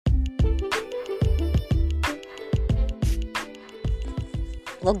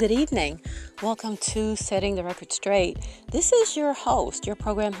Well, good evening. Welcome to Setting the Record Straight. This is your host, your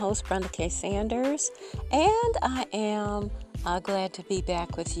program host, Brenda K. Sanders, and I am glad to be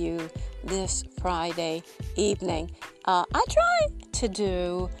back with you this Friday evening. I try to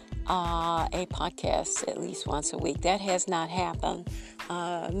do a podcast at least once a week. That has not happened.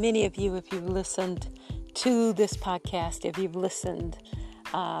 Many of you, if you've listened to this podcast, if you've listened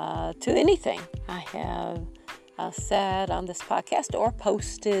to anything I have said on this podcast or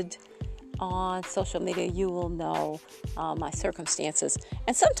posted on social media, you will know my circumstances.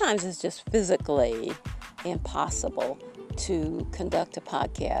 And sometimes it's just physically impossible to conduct a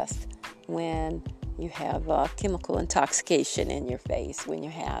podcast when you have chemical intoxication in your face, when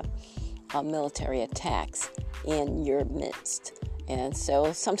you have military attacks in your midst. And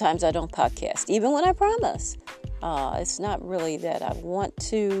so sometimes I don't podcast, even when I promise. It's not really that I want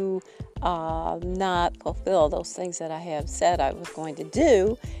to not fulfill those things that I have said I was going to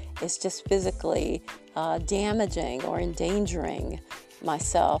do. It's just physically damaging or endangering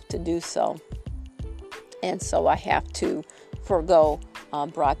myself to do so. And so I have to forego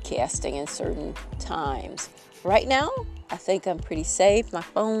broadcasting in certain times. Right now, I think I'm pretty safe. My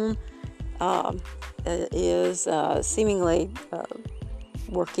phone is seemingly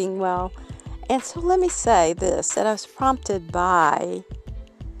working well. And so let me say this, that I was prompted by,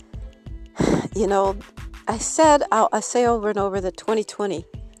 I say over and over that 2020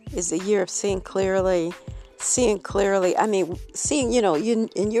 is the year of seeing clearly. I mean, seeing,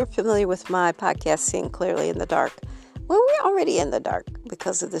 and you're familiar with my podcast, Seeing Clearly in the Dark. Well, we're already in the dark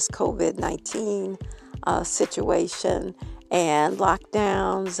because of this COVID-19 situation and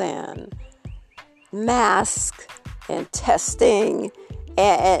lockdowns and masks and testing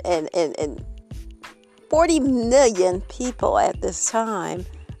and 40 million people at this time,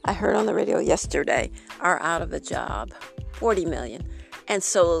 I heard on the radio yesterday, are out of a job. 40 million. And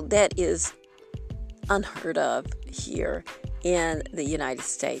so that is unheard of here in the United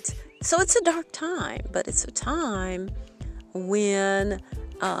States. So it's a dark time, but it's a time when,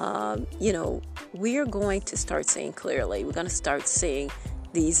 we are going to start seeing clearly. We're going to start seeing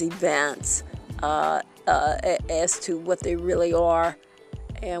these events as to what they really are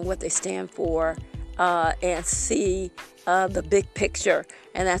and what they stand for, and see the big picture.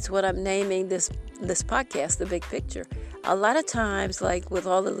 And that's what I'm naming this podcast, The Big Picture. A lot of times, like with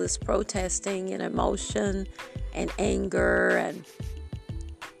all of this protesting and emotion and anger, and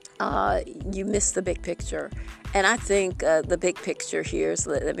you miss the big picture. And I think the big picture here is,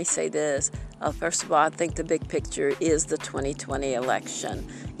 let me say this. First of all, I think the big picture is the 2020 election,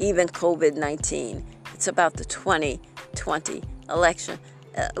 even COVID-19. It's about the 2020 election.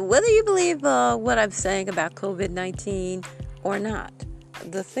 Whether you believe what I'm saying about COVID-19 or not,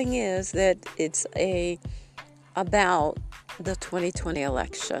 the thing is that it's about the 2020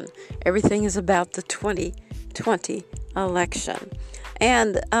 election. Everything is about the 2020 election.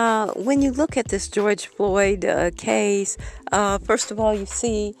 And when you look at this George Floyd case, first of all, you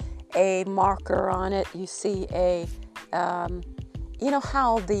see a marker on it. You see how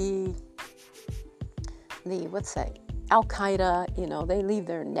the Al-Qaeda, they leave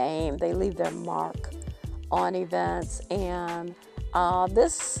their name, they leave their mark on events. And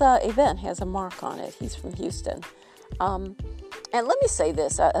this event has a mark on it. He's from Houston. And let me say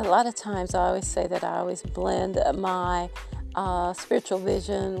this. A lot of times I always say that I always blend my spiritual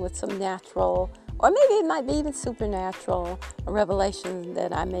vision with some natural, or maybe it might be even supernatural, a revelation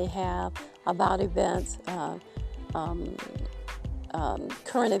that I may have about events,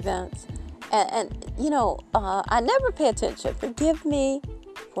 current events. I never pay attention. Forgive me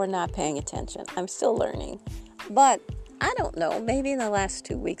for not paying attention. I'm still learning. But I don't know, maybe in the last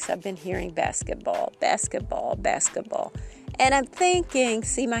 2 weeks I've been hearing basketball. And I'm thinking,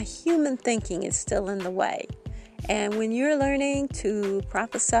 my human thinking is still in the way. And when you're learning to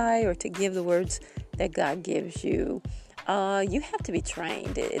prophesy or to give the words that God gives you, you have to be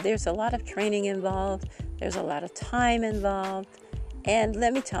trained. There's a lot of training involved. There's a lot of time involved. And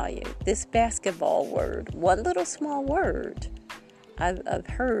let me tell you, this basketball word, one little small word, I've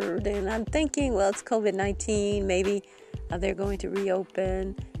heard, and I'm thinking, well, it's COVID-19. Maybe they're going to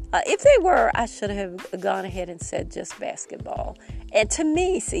reopen. If they were, I should have gone ahead and said just basketball. And to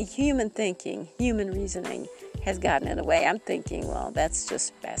me, human thinking, human reasoning has gotten in the way. I'm thinking, well, that's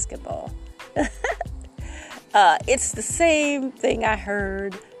just basketball. It's the same thing I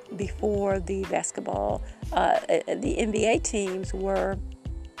heard before the basketball. The NBA teams were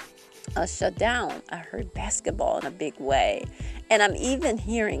shut down. I heard basketball in a big way. And I'm even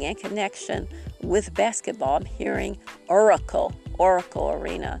hearing, in connection with basketball, I'm hearing Oracle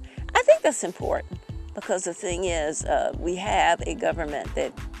Arena. I think that's important. Because the thing is, we have a government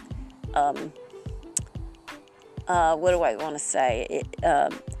that, what do I want to say?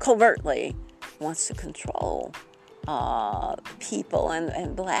 Covertly wants to control people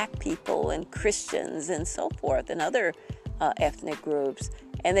and black people and Christians and so forth and other ethnic groups.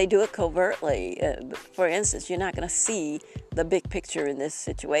 And they do it covertly. For instance, you're not going to see the big picture in this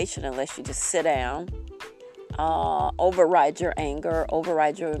situation unless you just sit down, override your anger,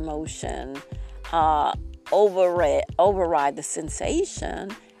 override your emotion, override the sensation,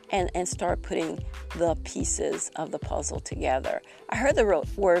 and start putting the pieces of the puzzle together. I heard the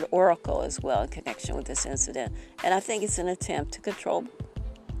word oracle as well in connection with this incident, and I think it's an attempt to control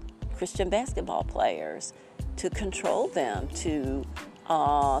Christian basketball players, to control them, to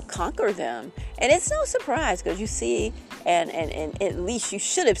conquer them. And it's no surprise because you see, and at least you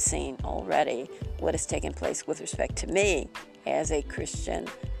should have seen already what has taken place with respect to me as a Christian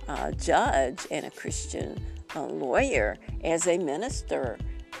judge and a Christian lawyer, as a minister.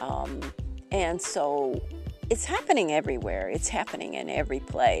 And so it's happening everywhere. It's happening in every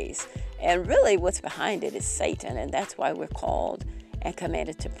place. And really what's behind it is Satan. And that's why we're called and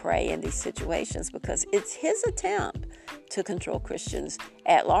commanded to pray in these situations, because it's his attempt to control Christians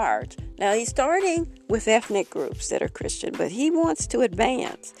at large. Now, he's starting with ethnic groups that are Christian, but he wants to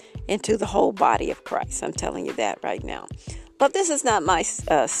advance into the whole body of Christ. I'm telling you that right now. But this is not my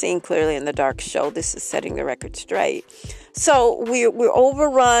Seeing Clearly in the Dark show. This is Setting the Record Straight. So we're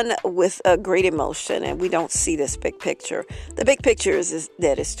overrun with great emotion, and we don't see this big picture. The big picture is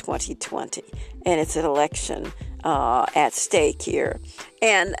that it's 2020, and it's an election at stake here.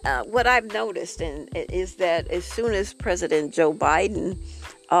 And what I've noticed is that as soon as President Joe Biden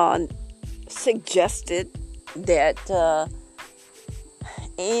suggested that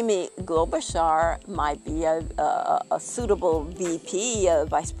Amy Klobuchar might be a suitable VP,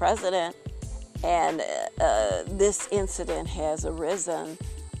 vice president, and this incident has arisen.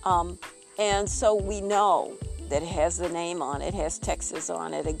 And so we know that it has the name on it, has Texas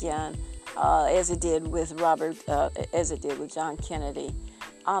on it again, as it did with John Kennedy,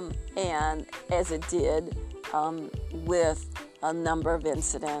 and as it did with a number of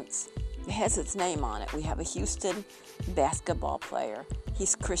incidents. It has its name on it. We have a Houston basketball player.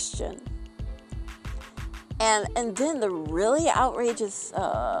 He's Christian. And then the really outrageous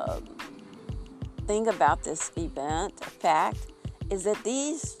thing about this fact, is that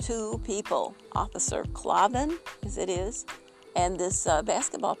these two people, Officer Clavin, as it is, and this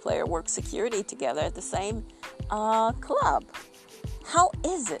basketball player work security together at the same club. How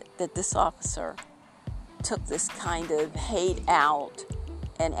is it that this officer took this kind of hate out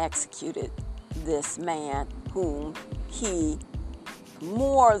and executed this man whom he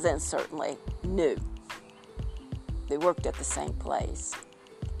more than certainly knew? They worked at the same place.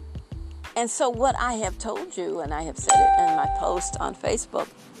 And so what I have told you, and I have said it in my post on Facebook,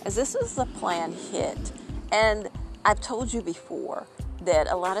 is this is a planned hit. And I've told you before that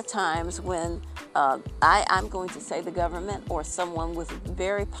a lot of times when I'm going to say the government or someone with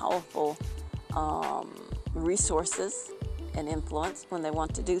very powerful resources and influence, when they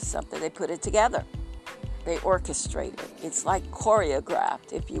want to do something, they put it together. They orchestrate it. It's like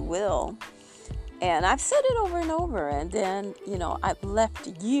choreographed, if you will. And I've said it over and over, and then, I've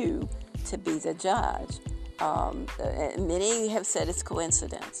left you to be the judge. Many have said it's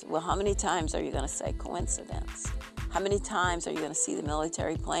coincidence. Well, how many times are you going to say coincidence? How many times are you going to see the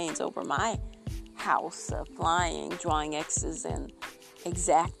military planes over my house flying, drawing X's and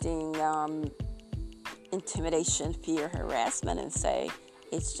exacting intimidation, fear, harassment, and say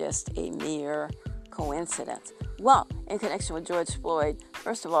it's just a mere coincidence? Well, in connection with George Floyd,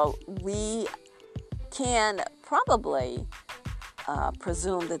 first of all, we can probably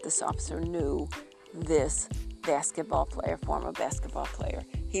presume that this officer knew this former basketball player.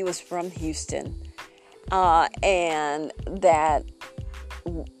 He was from Houston, and that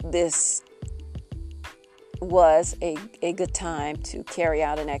this was a good time to carry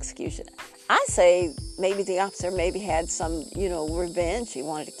out an execution. I say maybe the officer had some, revenge he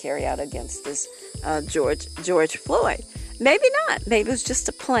wanted to carry out against this George Floyd. Maybe not. Maybe it was just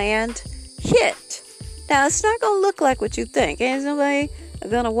a planned hit. Now, it's not going to look like what you think. Ain't nobody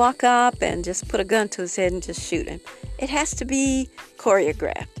going to walk up and just put a gun to his head and just shoot him. It has to be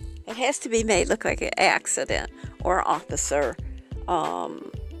choreographed. It has to be made look like an accident or an officer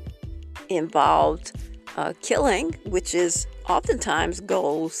involved killing, which is oftentimes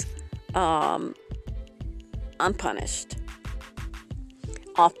goes unpunished.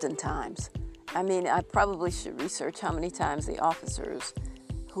 Oftentimes. I mean, I probably should research how many times the officers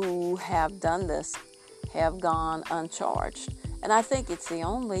who have done this have gone uncharged. And I think it's the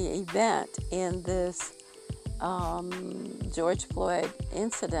only event in this George Floyd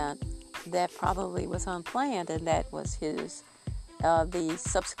incident that probably was unplanned, and that was the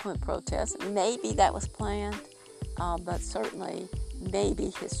subsequent protest. Maybe that was planned, but certainly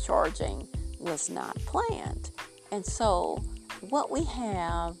maybe his charging was not planned. And so what we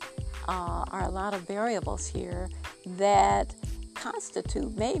have are a lot of variables here that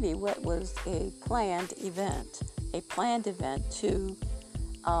constitute maybe what was a planned event to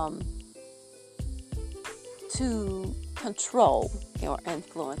control or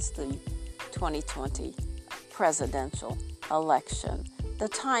influence the 2020 presidential election. The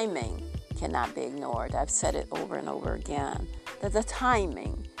timing cannot be ignored. I've said it over and over again, that the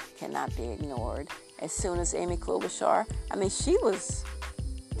timing cannot be ignored. As soon as Amy Klobuchar,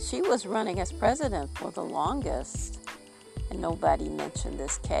 she was running as president for the longest, and nobody mentioned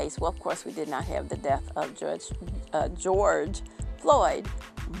this case. Well, of course, we did not have the death of George Floyd,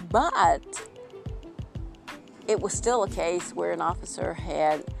 but it was still a case where an officer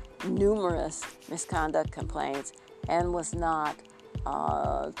had numerous misconduct complaints and was not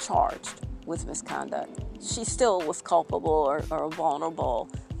charged with misconduct. She still was culpable or vulnerable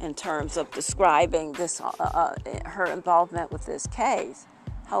in terms of describing her involvement with this case.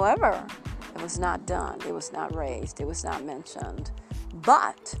 However, it was not done. It was not raised. It was not mentioned.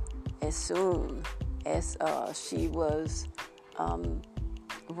 But as soon as she was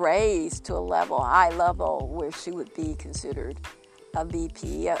raised to a high level where she would be considered a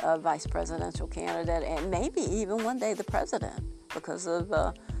VP, a vice presidential candidate, and maybe even one day the president, because of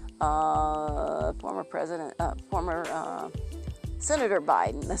former Senator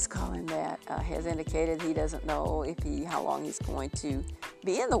Biden, let's call him that, has indicated he doesn't know how long he's going to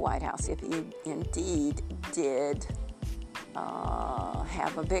be in the White House, if he indeed did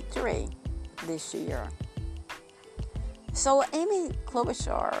have a victory this year. So Amy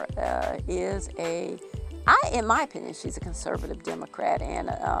Klobuchar is in my opinion, she's a conservative Democrat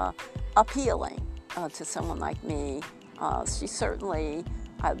and appealing to someone like me. She certainly,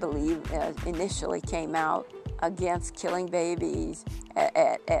 I believe, initially came out against killing babies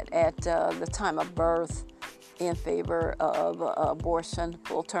at the time of birth in favor of abortion,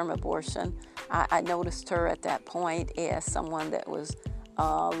 full-term abortion. I noticed her at that point as someone that was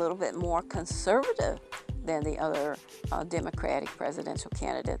a little bit more conservative than the other Democratic presidential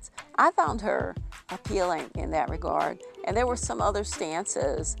candidates. I found her appealing in that regard. And there were some other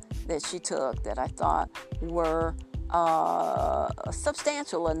stances that she took that I thought were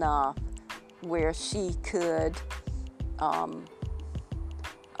substantial enough where she could,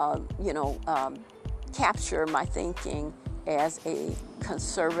 capture my thinking as a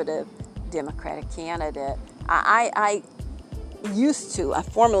conservative Democratic candidate. I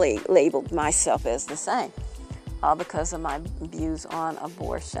formerly labeled myself as the same because of my views on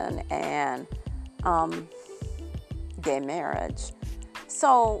abortion and gay marriage.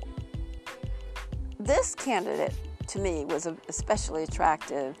 So this candidate to me was especially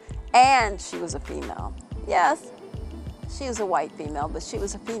attractive, and she was a female. Yes, she was a white female, but she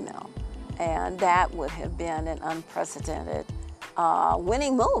was a female, and that would have been an unprecedented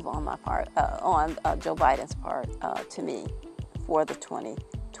winning move on my part, on Joe Biden's part, to me, for the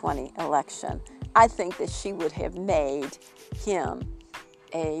 2020 election. I think that she would have made him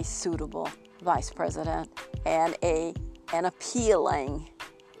a suitable vice president and an appealing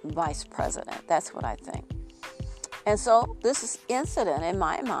vice president. That's what I think. And so this incident, in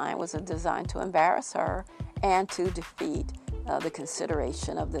my mind, was designed to embarrass her and to defeat the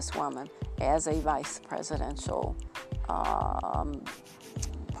consideration of this woman as a vice presidential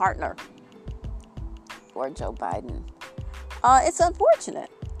partner for Joe Biden. It's unfortunate,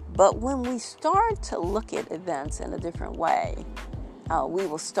 but when we start to look at events in a different way, we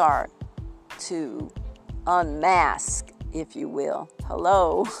will start to unmask, if you will.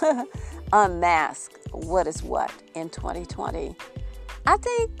 Hello? Unmask what is what in 2020. I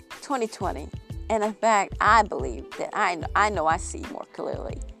think 2020, and in fact, I believe that I know I see more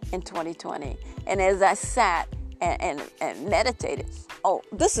clearly in 2020. And as I sat and meditated,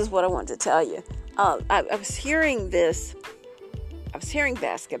 this is what I wanted to tell you. I was hearing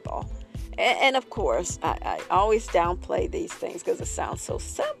basketball. And of course, I always downplay these things because it sounds so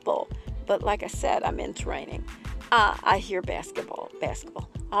simple. But like I said, I'm in training. I hear basketball. I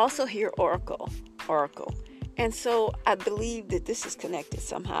also hear Oracle. And so I believe that this is connected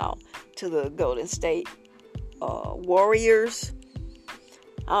somehow to the Golden State Warriors.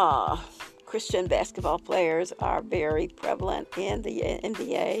 Christian basketball players are very prevalent in the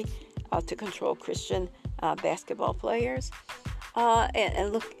NBA to control Christian basketball players.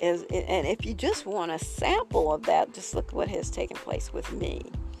 And look, and if you just want a sample of that, just look what has taken place with me.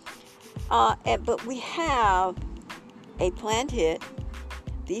 But we have a planned hit.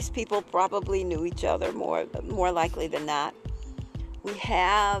 These people probably knew each other more likely than not. We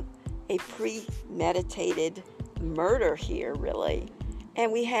have a premeditated murder here, really.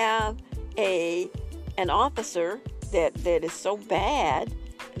 And we have an officer that is so bad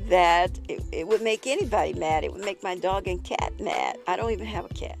that it would make anybody mad. It would make my dog and cat mad. I don't even have a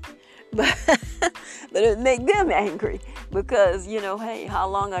cat. But it would make them angry because, hey, how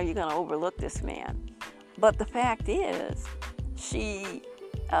long are you going to overlook this man? But the fact is, she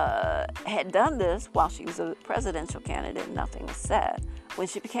had done this while she was a presidential candidate. Nothing was said. When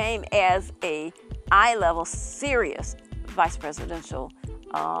she became as a eye-level, serious vice presidential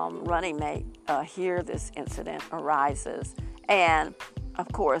running mate, here this incident arises. And,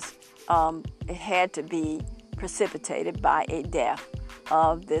 of course, it had to be precipitated by a death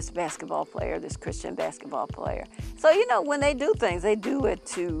of this basketball player, this Christian basketball player. So, when they do things, they do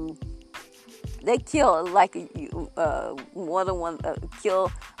it they kill like more than one,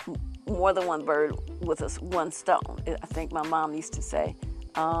 kill more than one bird with one stone. I think my mom used to say.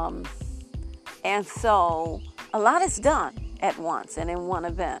 And so a lot is done at once and in one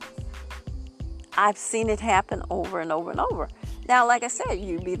event. I've seen it happen over and over and over. Now, like I said,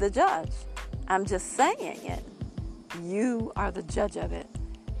 you be the judge. I'm just saying it. You are the judge of it.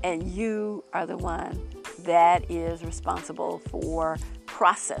 And you are the one that is responsible for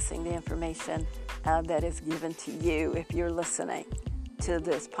processing the information that is given to you if you're listening to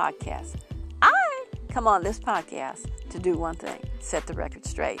this podcast. I come on this podcast to do one thing, set the record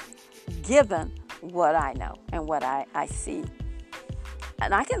straight, given what I know and what I see.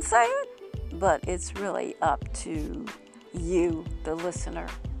 And I can say it, but it's really up to you, the listener,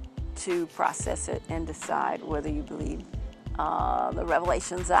 to process it and decide whether you believe the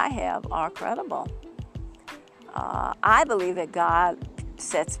revelations I have are credible. I believe that God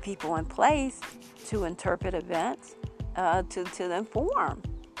sets people in place to interpret events, to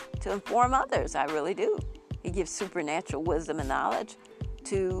inform others. I really do. He gives supernatural wisdom and knowledge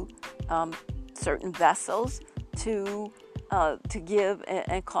to certain vessels to give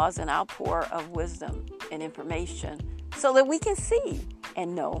and cause an outpour of wisdom and information so that we can see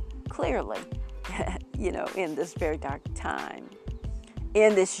and know clearly, in this very dark time,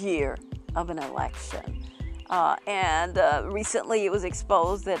 in this year of an election. And recently it was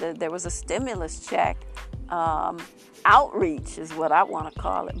exposed that there was a stimulus check outreach is what I want to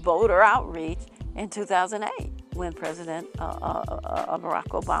call it, voter outreach in 2008 when President Barack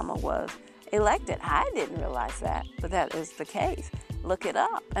Obama was elected. I didn't realize that, but that is the case. Look it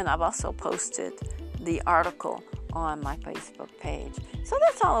up. And I've also posted the article on my Facebook page. So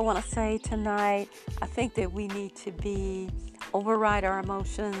that's all I want to say tonight. I think that we need to override our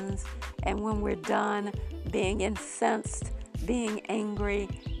emotions, and when we're done being incensed, being angry,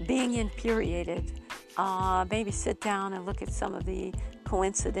 being infuriated, maybe sit down and look at some of the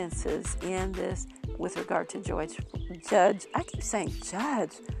coincidences in this with regard to Judge, I keep saying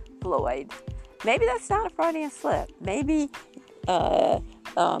Judge Floyd. Maybe that's not a Freudian slip. Maybe,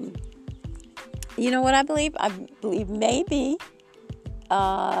 you know what I believe? I believe maybe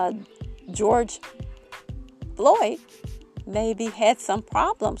George Floyd maybe had some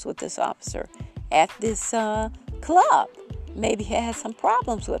problems with this officer at this club. Maybe he had some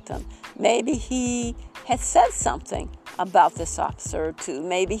problems with him. Maybe he had said something about this officer to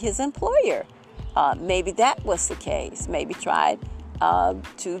maybe his employer. Maybe that was the case. Maybe tried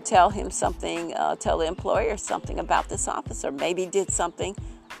to tell him something, tell the employer something about this officer. Maybe did something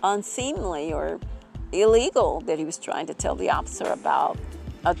unseemly or illegal that he was trying to tell the officer about,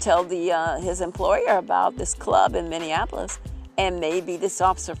 tell his employer about this club in Minneapolis. And maybe this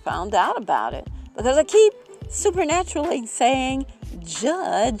officer found out about it. Because I keep supernaturally saying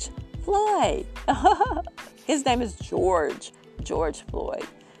Judge Floyd. His name is George Floyd.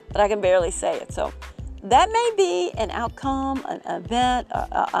 But I can barely say it. So that may be an outcome, an event,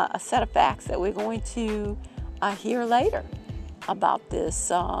 a set of facts that we're going to hear later about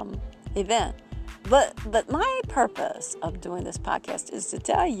this event. But my purpose of doing this podcast is to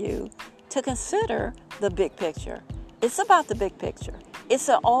tell you to consider the big picture. It's about the big picture. It's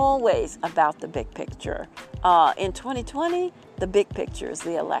always about the big picture. In 2020, the big picture is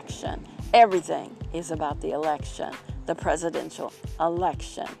the election. Everything is about the election, the presidential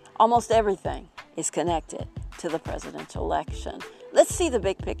election. Almost everything is connected to the presidential election. Let's see the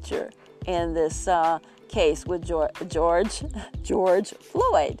big picture in this case with George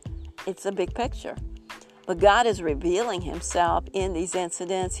Floyd. It's a big picture. But God is revealing himself in these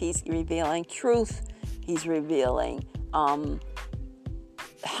incidents. He's revealing truth. He's revealing how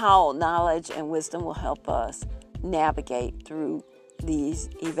knowledge and wisdom will help us navigate through these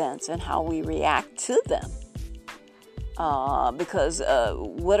events and how we react to them. Because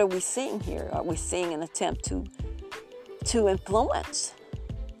what are we seeing here? Are we seeing an attempt to influence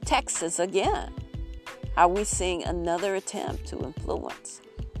Texas again? Are we seeing another attempt to influence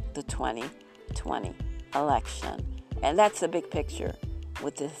the 2020 election? And that's the big picture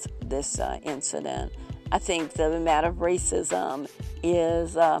with this incident. I think the matter of racism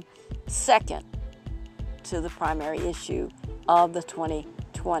is second to the primary issue of the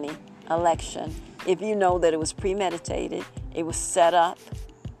 2020 election. If you know that it was premeditated, it was set up,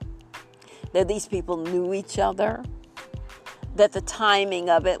 that these people knew each other, that the timing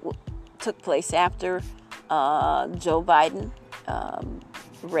of it took place after Joe Biden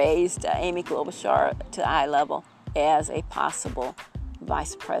raised Amy Klobuchar to eye level as a possible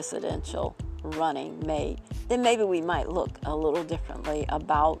vice presidential running mate, then maybe we might look a little differently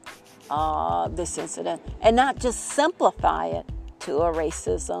about this incident and not just simplify it to a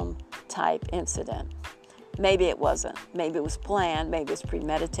racism type incident. Maybe it wasn't. Maybe it was planned. Maybe it was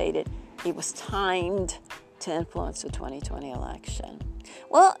premeditated. It was timed to influence the 2020 election.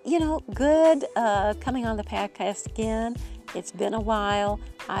 Well, good coming on the podcast again. It's been a while.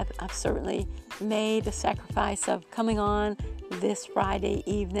 I've certainly made the sacrifice of coming on this Friday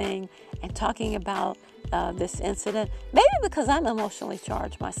evening and talking about this incident, maybe because I'm emotionally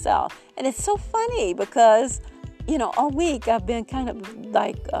charged myself. And it's so funny because, all week I've been kind of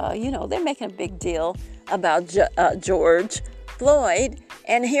like, they're making a big deal about George Floyd,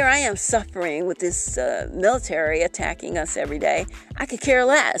 and here I am suffering with this military attacking us every day. I could care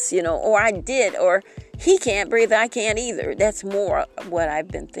less, or I did, or he can't breathe, I can't either. That's more what I've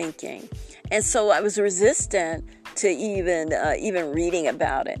been thinking. And so I was resistant to even reading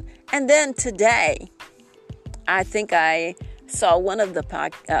about it. And then today, I think I saw one of the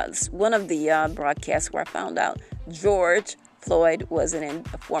broadcasts where I found out George Floyd was a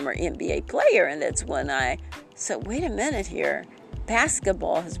former NBA player, and that's when I said, wait a minute here.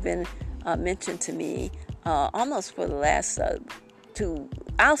 Basketball has been mentioned to me almost for the last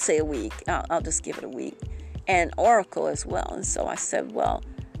I'll say a week. I'll just give it a week. And Oracle as well. And so I said, well,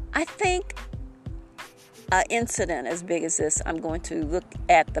 I think an incident as big as this, I'm going to look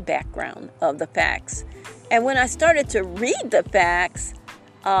at the background of the facts. And when I started to read the facts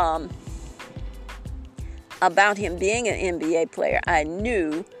about him being an NBA player, I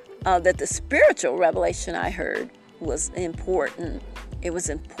knew that the spiritual revelation I heard was important. It was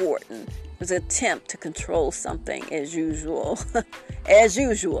important. It was an attempt to control something as usual.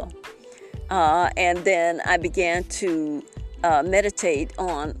 And then I began to meditate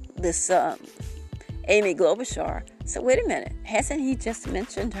on this Amy Klobuchar. So wait a minute, hasn't he just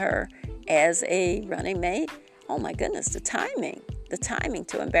mentioned her as a running mate? Oh my goodness, the timing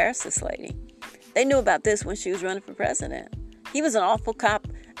to embarrass this lady. They knew about this when she was running for president. He was an awful cop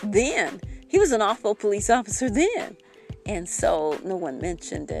then. He was an awful police officer then. And so no one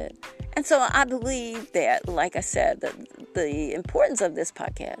mentioned it. And so I believe that, like I said, the importance of this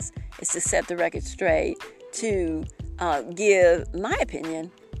podcast is to set the record straight, to give my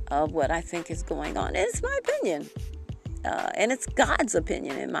opinion of what I think is going on. And it's my opinion. And it's God's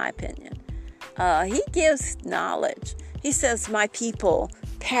opinion, in my opinion. He gives knowledge. He says, my people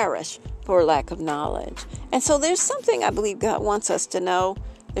perish for lack of knowledge. And so there's something I believe God wants us to know.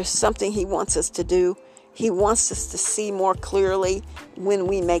 There's something he wants us to do. He wants us to see more clearly when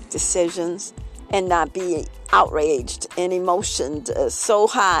we make decisions and not be outraged and emotioned so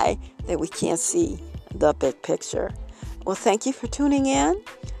high that we can't see the big picture. Well, thank you for tuning in.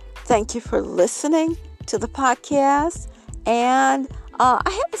 Thank you for listening to the podcast. And I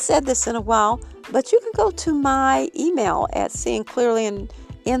haven't said this in a while, but you can go to my email at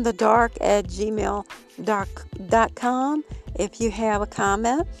seeingclearlyinthedark@gmail.com if you have a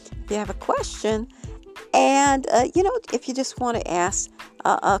comment, if you have a question, and, if you just want to ask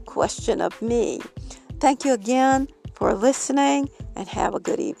a question of me. Thank you again for listening, and have a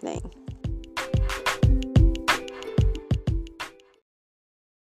good evening.